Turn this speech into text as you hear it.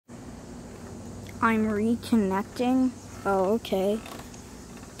I'm reconnecting. Oh, okay.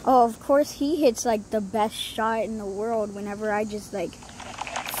 Oh, of course he hits like the best shot in the world whenever I just like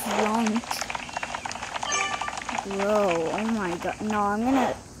flunked. Bro, oh my god.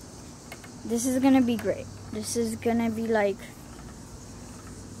 No, this is gonna be great. This is gonna be like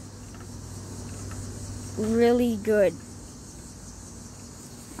really good.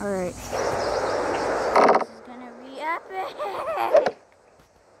 Alright. This is gonna be epic.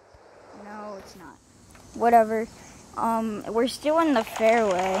 No, it's not. Whatever. We're still in the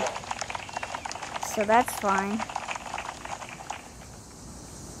fairway, so that's fine.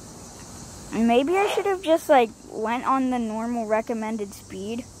 Maybe I should have just like went on the normal recommended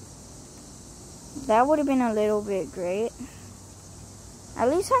speed. That would have been a little bit great. At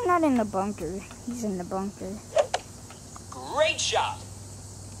least I'm not in the bunker. He's in the bunker. Great shot.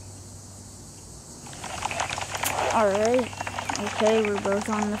 Alright. Okay, we're both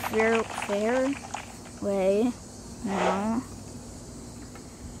on the fairway. No.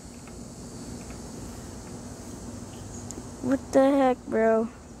 What the heck, bro?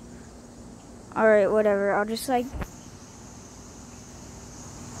 Alright, whatever. I'll just like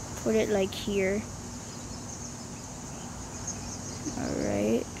put it like here.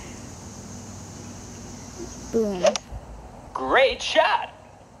 Alright. Boom. Great shot.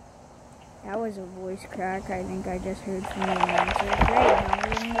 That was a voice crack. I think I just heard from the announcer.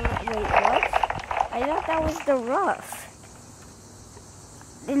 Great. Wait, what? I thought that was the rough.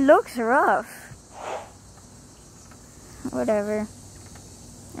 It looks rough. Whatever.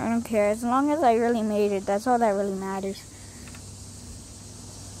 I don't care. As long as I really made it, that's all that really matters.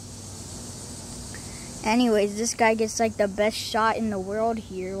 Anyways, this guy gets like the best shot in the world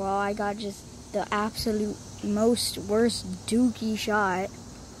here, while I got just the absolute most worst dookie shot.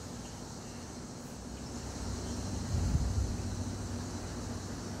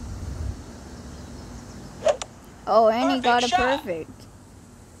 Oh, and he got a perfect.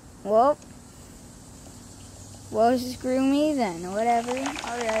 Well, screw me then. Whatever.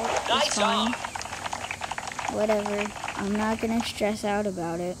 Alright, it's fine. Whatever. I'm not gonna stress out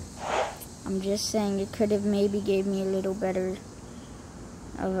about it. I'm just saying it could have maybe gave me a little better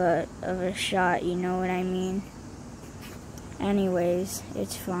of a shot, you know what I mean? Anyways,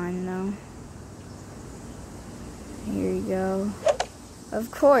 it's fine though. Here you go.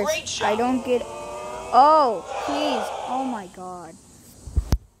 Of course, I don't get... Oh, please. Oh my god.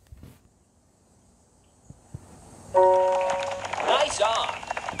 Nice on.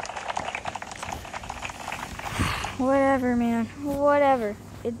 Whatever, man. Whatever.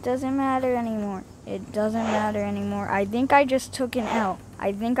 It doesn't matter anymore. It doesn't matter anymore. I think I just took an L.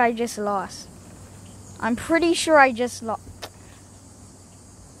 I think I just lost. I'm pretty sure I just lost.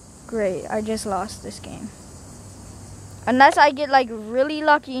 Great. I just lost this game. Unless I get like really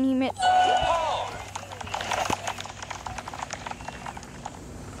lucky and he missed.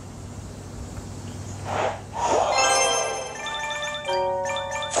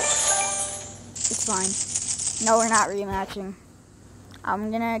 It's fine. No, we're not rematching.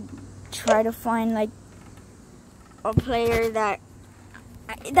 I'm gonna try to find like a player that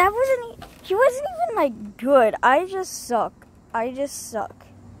he wasn't even like good. I just suck.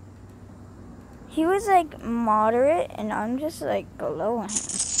 He was like moderate and I'm just like below him.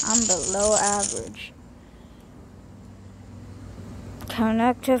 I'm below average.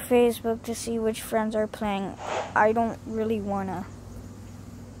 Connect to Facebook to see which friends are playing. I don't really wanna.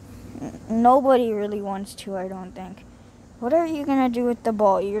 Nobody really wants to, I don't think. What are you gonna do with the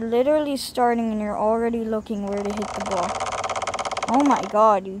ball? You're literally starting and you're already looking where to hit the ball. Oh my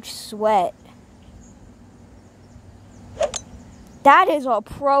god, you sweat. That is a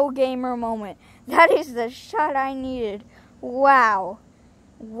pro gamer moment. That is the shot I needed. Wow.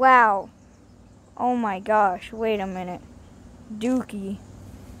 Wow. Oh my gosh, wait a minute. Dookie.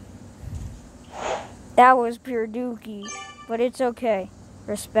 That was pure dookie. But it's okay.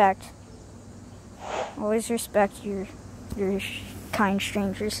 Respect. Always respect your kind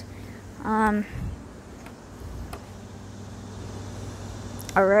strangers.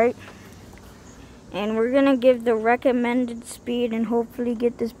 Alright. And we're gonna give the recommended speed and hopefully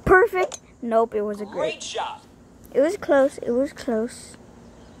get this perfect. Nope, it was a great shot. It was close. It was close.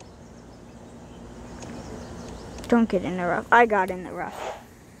 Don't get in the rough. I got in the rough.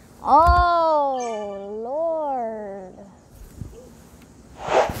 Oh, Lord.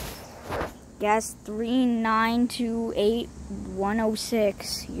 Guess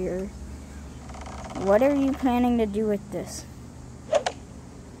 3928106 here. What are you planning to do with this?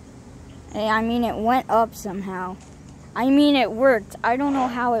 Hey, I mean, it went up somehow. I mean, it worked. I don't know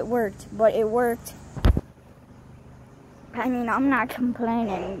how it worked, but it worked. I mean, I'm not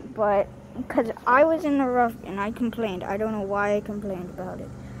complaining, but because I was in the rough and I complained. I don't know why I complained about it.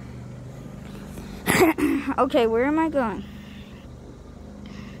 Okay, where am I going?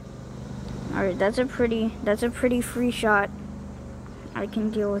 Alright, that's a pretty free shot. I can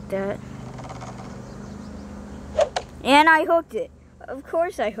deal with that. And I hooked it. Of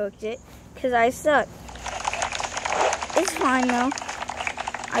course I hooked it, because I suck. It's fine though.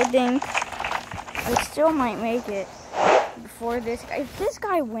 I think I still might make it before this guy. If this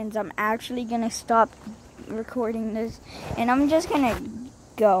guy wins, I'm actually gonna stop recording this and I'm just gonna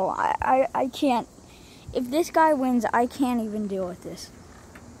go. I can't. If this guy wins, I can't even deal with this.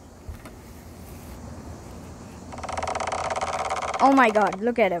 Oh my god,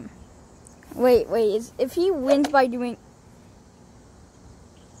 look at him. Wait, if he wins by doing...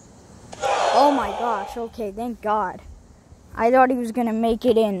 Oh my gosh, okay, thank God. I thought he was gonna make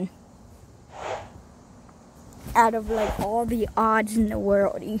it in. Out of like all the odds in the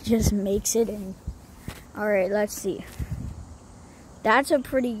world, he just makes it in. Alright, let's see. That's a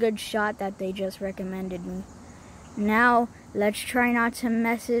pretty good shot that they just recommended me. Now, let's try not to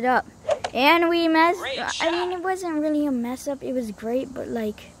mess it up. And we messed... I mean, it wasn't really a mess up. It was great, but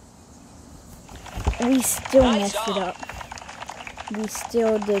like... We still messed it up. We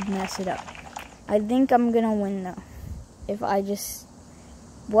still did mess it up. I think I'm gonna win, though. If I just...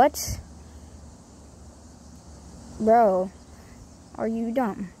 What? Bro. Are you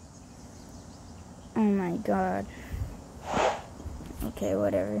dumb? Oh my god. Okay,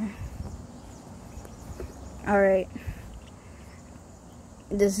 whatever. Alright.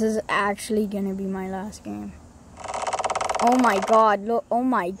 This is actually gonna be my last game. Oh my god, look, oh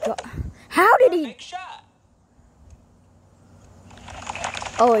my god. How did he...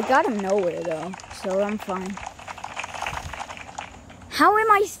 Oh, it got him nowhere though, so I'm fine. How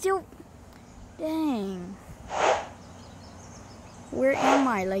am I still... Dang. Where am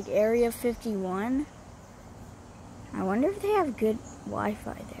I? Like Area 51? I wonder if they have good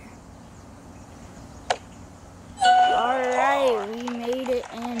Wi-Fi there. Alright, we made it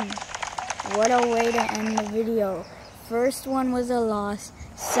in. What a way to end the video. First one was a loss.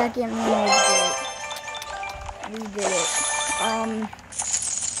 Second one was great. We did it.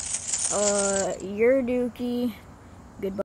 You're Dookie.